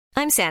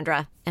I'm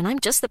Sandra, and I'm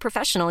just the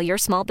professional your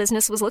small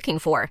business was looking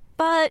for.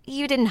 But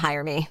you didn't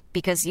hire me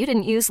because you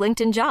didn't use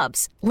LinkedIn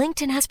Jobs.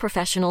 LinkedIn has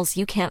professionals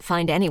you can't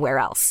find anywhere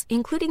else,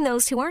 including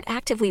those who aren't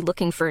actively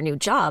looking for a new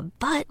job,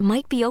 but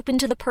might be open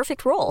to the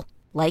perfect role,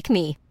 like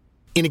me.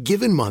 In a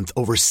given month,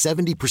 over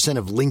 70%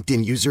 of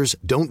LinkedIn users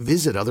don't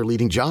visit other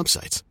leading job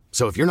sites.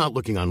 So if you're not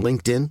looking on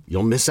LinkedIn,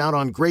 you'll miss out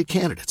on great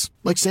candidates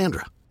like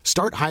Sandra.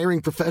 Start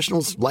hiring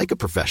professionals like a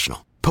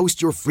professional.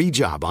 Post your free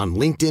job on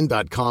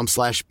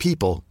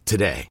linkedin.com/people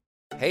today.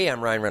 Hey,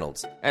 I'm Ryan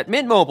Reynolds. At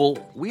Mint Mobile,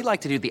 we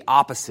like to do the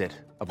opposite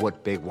of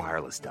what Big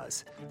Wireless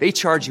does. They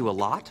charge you a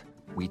lot,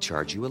 we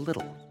charge you a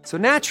little. So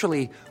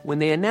naturally, when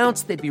they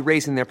announced they'd be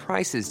raising their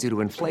prices due to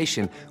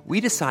inflation,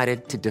 we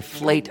decided to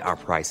deflate our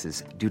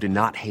prices due to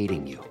not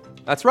hating you.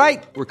 That's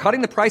right. We're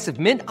cutting the price of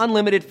Mint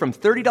Unlimited from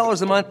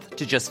 $30 a month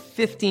to just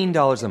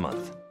 $15 a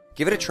month.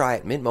 Give it a try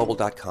at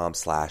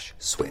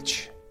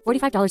mintmobile.com/switch.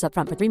 $45 up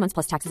front for 3 months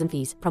plus taxes and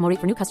fees. Promo rate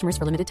for new customers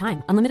for limited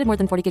time. Unlimited more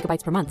than 40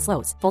 gigabytes per month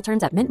slows. Full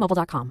terms at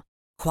mintmobile.com.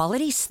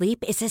 Quality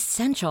sleep is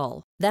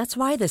essential. That's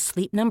why the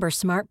Sleep Number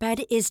Smart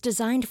Bed is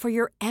designed for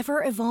your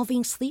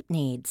ever-evolving sleep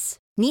needs.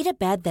 Need a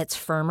bed that's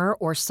firmer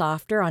or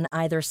softer on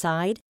either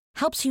side?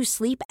 Helps you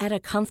sleep at a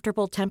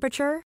comfortable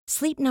temperature?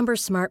 Sleep Number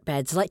Smart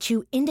Beds let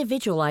you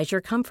individualize your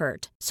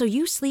comfort, so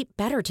you sleep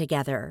better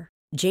together.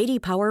 J.D.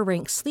 Power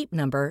ranks Sleep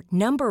Number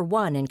number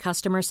 1 in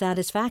customer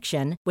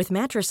satisfaction with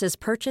mattresses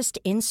purchased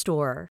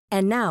in-store.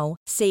 And now,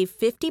 save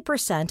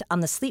 50%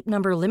 on the Sleep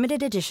Number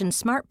Limited Edition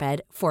Smart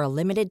Bed for a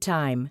limited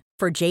time.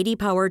 For J.D.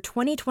 Power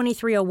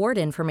 2023 award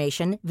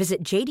information,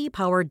 visit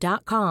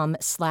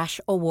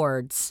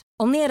jdpower.com/awards.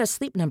 Only at a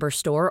Sleep Number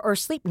store or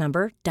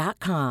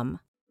sleepnumber.com.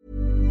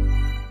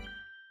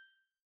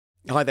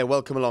 Hi there,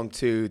 welcome along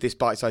to this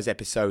bite-sized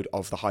episode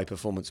of the High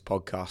Performance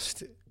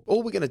Podcast.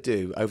 All we're going to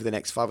do over the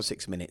next 5 or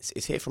 6 minutes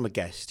is hear from a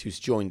guest who's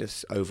joined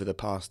us over the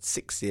past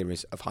 6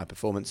 series of High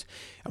Performance,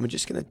 and we're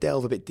just going to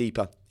delve a bit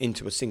deeper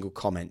into a single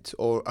comment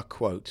or a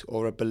quote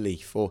or a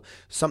belief or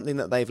something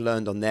that they've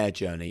learned on their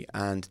journey.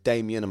 And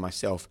Damien and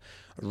myself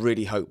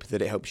really hope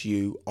that it helps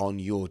you on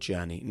your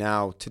journey.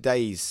 Now,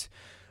 today's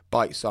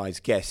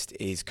bite-sized guest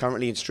is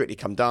currently in Strictly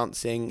Come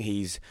Dancing.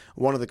 He's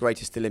one of the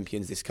greatest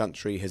Olympians this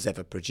country has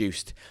ever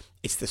produced.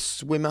 It's the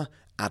swimmer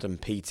Adam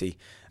Peaty,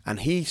 and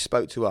he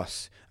spoke to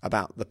us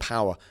about the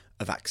power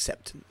of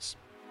acceptance.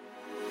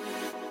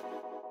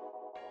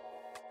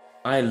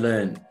 I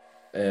learned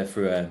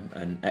through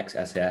an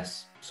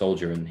ex-SAS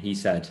soldier, and he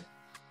said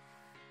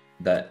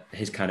that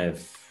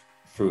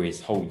through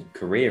his whole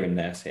career in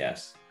the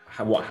SAS,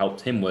 what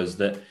helped him was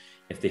that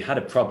if they had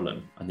a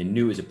problem and they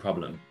knew it was a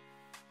problem,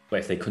 but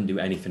if they couldn't do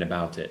anything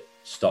about it,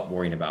 stop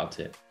worrying about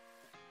it.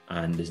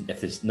 And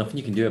if there's nothing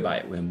you can do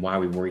about it, then why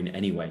are we worrying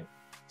anyway?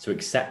 So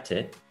accept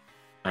it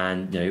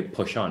and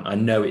push on. I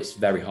know it's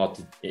very hard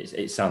to,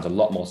 it sounds a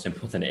lot more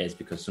simple than it is,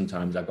 because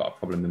sometimes I've got a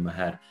problem in my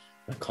head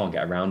and I can't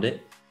get around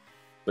it.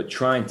 But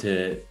trying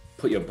to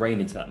put your brain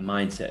into that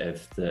mindset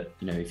of that,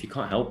 if you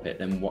can't help it,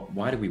 then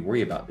why do we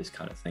worry about this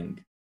kind of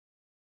thing?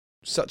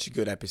 Such a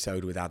good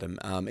episode with Adam.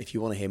 If you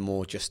want to hear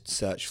more, just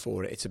search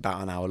for it. It's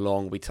about an hour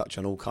long. We touch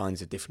on all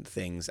kinds of different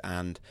things,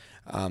 and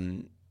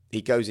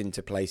he goes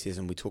into places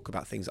and we talk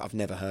about things I've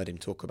never heard him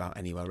talk about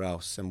anywhere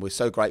else. And we're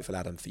so grateful,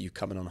 Adam, for you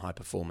coming on High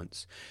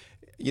Performance.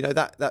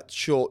 That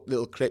short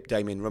little clip,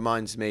 Damien,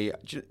 reminds me,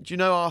 do you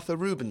know Arthur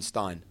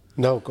Rubinstein?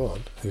 No, go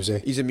on. Who's he?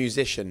 He's a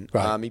musician.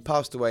 Right. He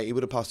passed away. He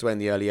would have passed away in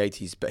the early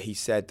 80s, but he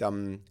said,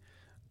 and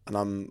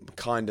I'm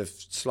kind of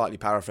slightly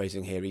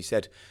paraphrasing here, he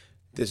said,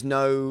 there's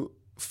no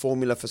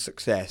formula for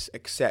success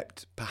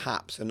except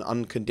perhaps an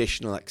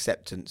unconditional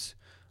acceptance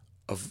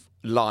of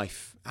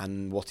life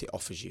and what it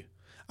offers you.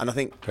 And I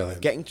think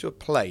Brilliant. Getting to a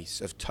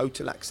place of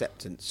total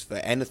acceptance for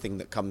anything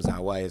that comes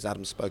our way, as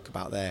Adam spoke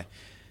about there,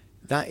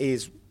 that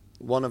is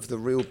one of the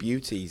real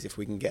beauties if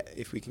we can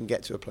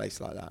get to a place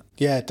like that.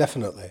 Yeah,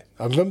 definitely.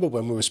 I remember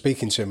when we were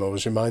speaking to him, I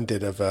was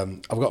reminded of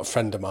I've got a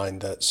friend of mine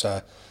that's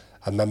a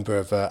member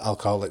of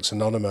Alcoholics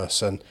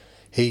Anonymous, and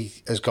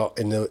he has got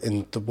in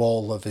the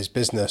wall of his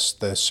business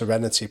the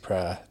serenity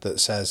prayer that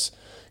says,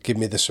 give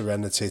me the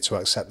serenity to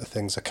accept the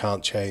things I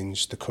can't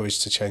change, the courage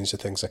to change the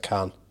things I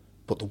can,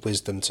 but the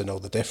wisdom to know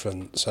the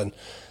difference. And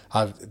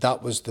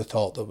that was the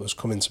thought that was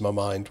coming to my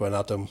mind when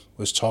Adam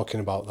was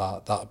talking about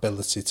that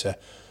ability to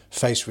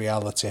face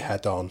reality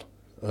head on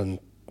and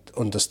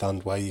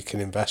understand where you can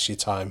invest your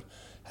time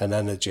and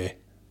energy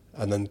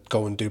and then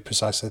go and do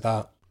precisely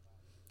that.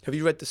 Have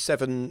you read The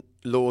 7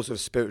 Laws of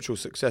Spiritual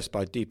Success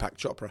by Deepak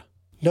Chopra?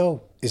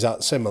 No. Is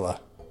that similar?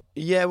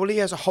 Yeah, well, he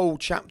has a whole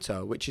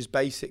chapter which is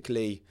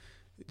basically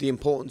the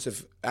importance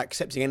of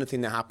accepting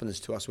anything that happens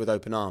to us with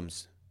open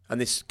arms.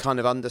 And this kind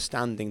of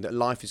understanding that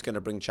life is going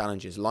to bring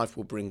challenges, life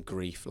will bring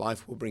grief,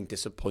 life will bring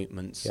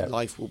disappointments,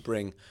 life will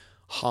bring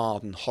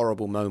hard and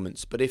horrible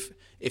moments. But if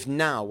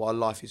now, while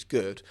life is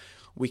good,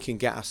 we can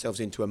get ourselves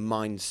into a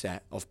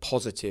mindset of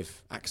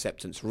positive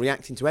acceptance,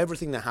 reacting to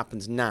everything that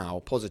happens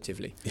now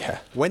positively. Yeah.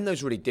 When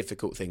those really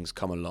difficult things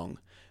come along,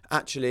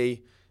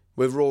 actually,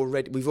 we've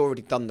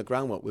already done the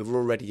groundwork. We're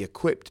already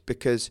equipped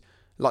because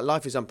Like,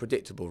 life is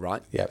unpredictable,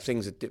 right? Yeah.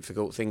 Things are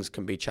difficult, things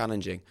can be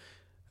challenging.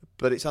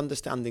 But it's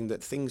understanding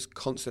that things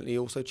constantly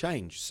also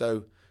change.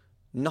 So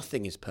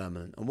nothing is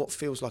permanent. And what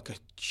feels like a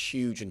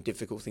huge and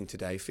difficult thing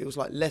today feels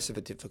like less of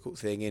a difficult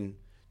thing in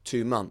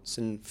 2 months,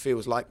 and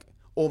feels like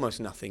almost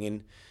nothing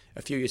in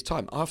a few years'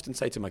 time. I often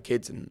say to my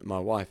kids and my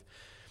wife,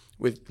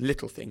 with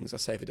little things, I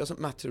say, if it doesn't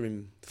matter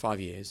in 5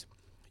 years,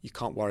 you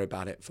can't worry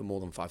about it for more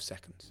than 5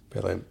 seconds.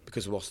 Brilliant.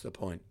 Because what's the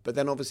point? But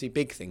then obviously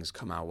big things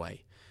come our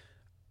way.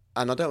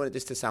 And I don't want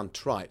this to sound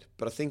trite,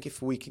 but I think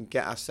if we can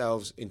get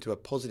ourselves into a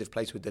positive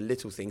place with the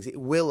little things,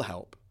 it will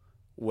help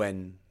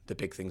when the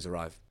big things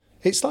arrive.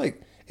 It's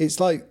like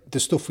the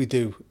stuff we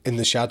do in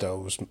the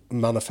shadows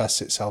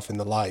manifests itself in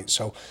the light.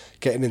 So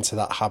getting into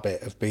that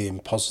habit of being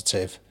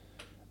positive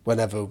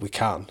whenever we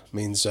can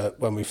means that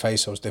when we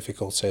face those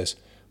difficulties,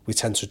 we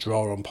tend to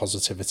draw on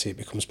positivity. It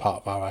becomes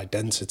part of our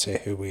identity,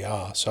 who we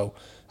are. So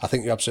I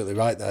think you're absolutely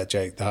right there,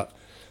 Jake, that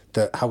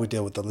how we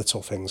deal with the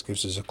little things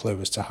gives us a clue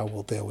as to how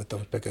we'll deal with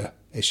those bigger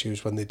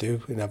issues when they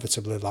do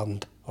inevitably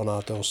land on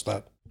our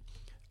doorstep.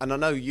 And I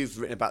know you've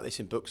written about this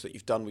in books that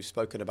you've done. We've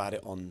spoken about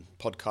it on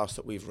podcasts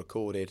that we've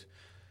recorded.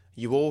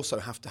 You also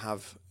have to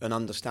have an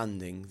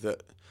understanding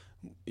that,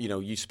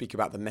 you speak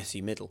about the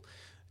messy middle.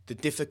 The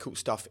difficult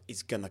stuff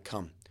is going to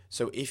come.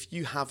 So if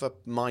you have a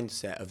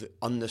mindset of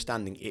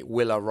understanding it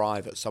will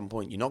arrive at some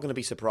point, you're not going to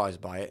be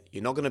surprised by it,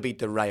 you're not going to be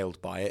derailed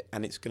by it,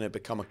 and it's going to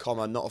become a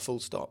comma, not a full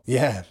stop.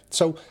 Yeah.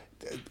 So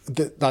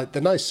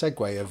the nice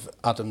segue of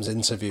Adam's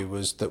interview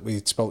was that we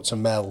spoke to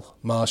Mel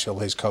Marshall,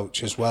 his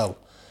coach, as well.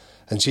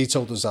 And she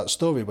told us that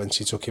story when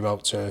she took him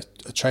out to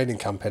a training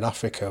camp in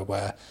Africa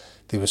where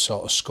there was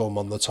sort of scum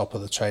on the top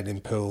of the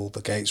training pool,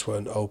 the gates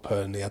weren't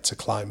open, he had to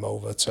climb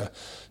over to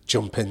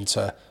jump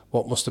into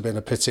what must have been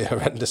a pretty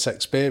horrendous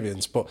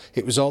experience. But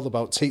it was all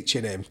about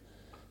teaching him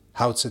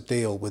how to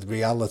deal with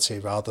reality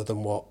rather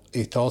than what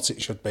he thought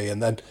it should be.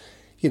 And then,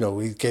 he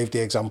gave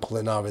the example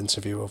in our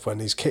interview of when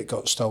his kit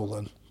got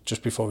stolen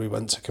just before he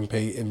went to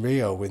compete in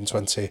Rio in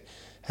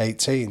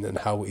 2018 and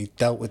how he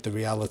dealt with the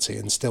reality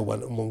and still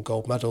went and won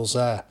gold medals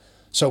there.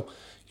 So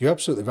you're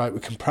absolutely right.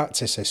 We can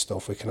practice this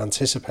stuff. We can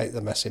anticipate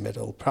the messy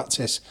middle,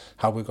 practice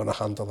how we're going to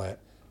handle it.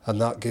 And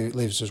that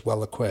leaves us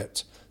well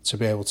equipped to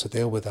be able to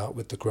deal with that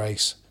with the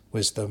grace,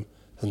 wisdom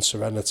and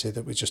serenity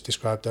that we just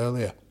described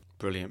earlier.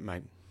 Brilliant,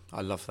 mate. I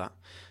love that.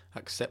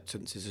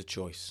 Acceptance is a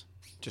choice,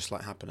 just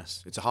like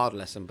happiness. It's a hard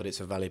lesson, but it's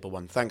a valuable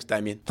one. Thanks,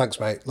 Damien. Thanks,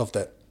 mate. Loved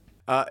it.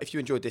 If you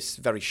enjoyed this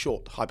very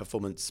short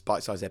high-performance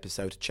bite-size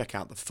episode, check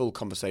out the full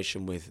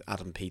conversation with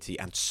Adam Peaty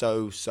and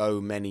so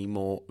many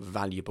more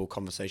valuable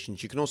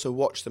conversations. You can also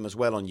watch them as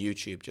well on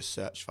YouTube. Just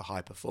search for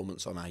High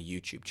Performance on our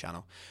YouTube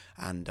channel,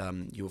 and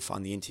you'll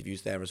find the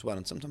interviews there as well.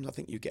 And sometimes I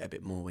think you get a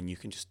bit more when you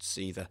can just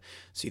see the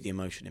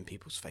emotion in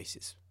people's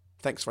faces.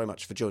 Thanks very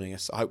much for joining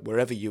us. I hope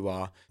wherever you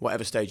are,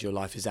 whatever stage your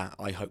life is at,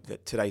 I hope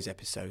that today's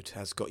episode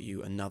has got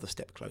you another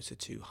step closer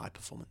to high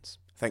performance.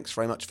 Thanks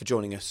very much for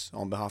joining us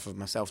on behalf of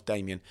myself,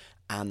 Damien,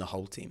 and the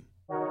whole team.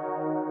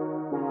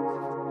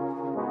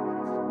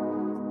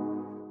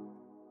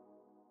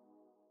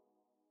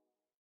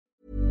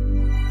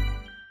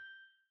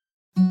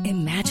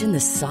 Imagine the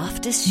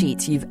softest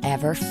sheets you've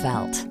ever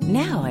felt.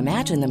 Now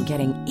imagine them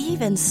getting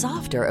even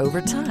softer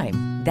over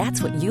time.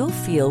 That's what you'll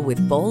feel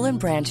with Boll &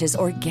 Branch's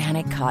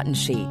organic cotton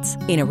sheets.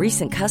 In a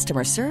recent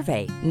customer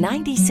survey,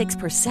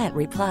 96%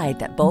 replied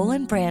that Boll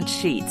 & Branch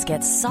sheets get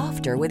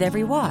softer with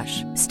every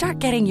wash. Start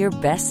getting your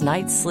best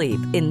night's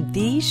sleep in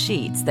these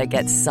sheets that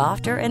get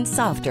softer and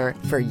softer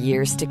for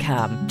years to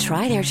come.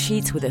 Try their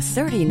sheets with a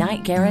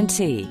 30-night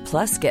guarantee.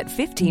 Plus, get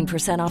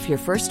 15% off your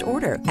first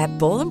order at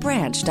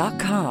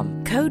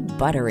bollandbranch.com. Code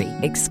BUTTERY.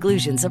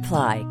 Exclusions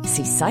apply.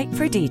 See site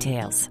for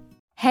details.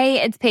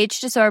 Hey, it's Paige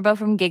DeSorbo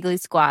from Giggly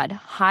Squad.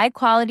 High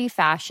quality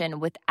fashion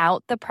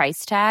without the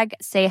price tag.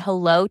 Say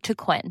hello to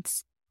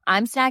Quince.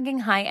 I'm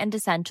snagging high-end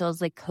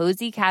essentials like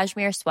cozy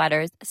cashmere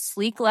sweaters,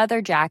 sleek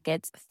leather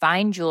jackets,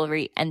 fine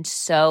jewelry, and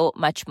so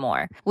much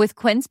more. With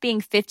Quince being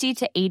 50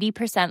 to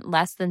 80%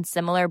 less than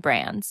similar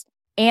brands.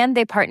 And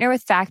they partner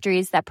with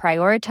factories that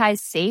prioritize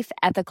safe,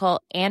 ethical,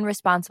 and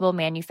responsible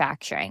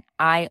manufacturing.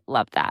 I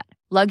love that.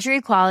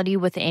 Luxury quality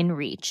within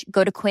reach.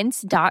 Go to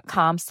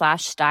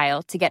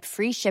quince.com/style to get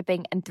free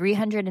shipping and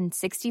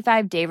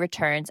 365-day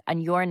returns on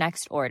your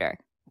next order.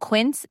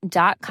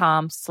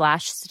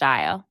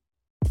 Quince.com/style.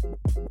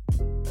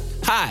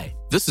 Hi,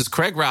 this is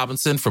Craig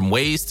Robinson from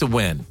Ways to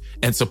Win,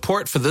 and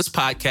support for this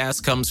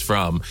podcast comes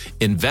from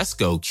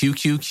Invesco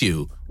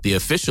QQQ, the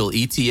official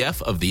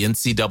ETF of the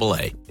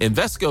NCAA.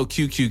 Invesco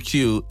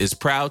QQQ is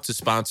proud to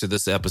sponsor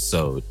this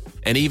episode,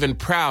 and even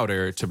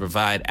prouder to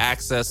provide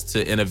access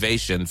to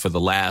innovation for the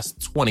last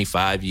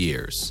 25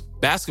 years.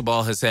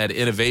 Basketball has had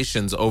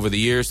innovations over the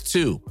years,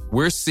 too.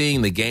 We're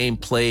seeing the game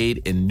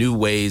played in new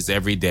ways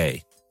every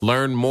day.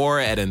 Learn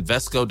more at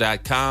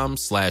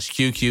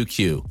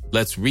Invesco.com/QQQ.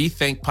 Let's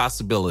rethink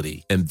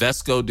possibility.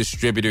 Invesco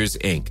Distributors,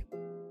 Inc.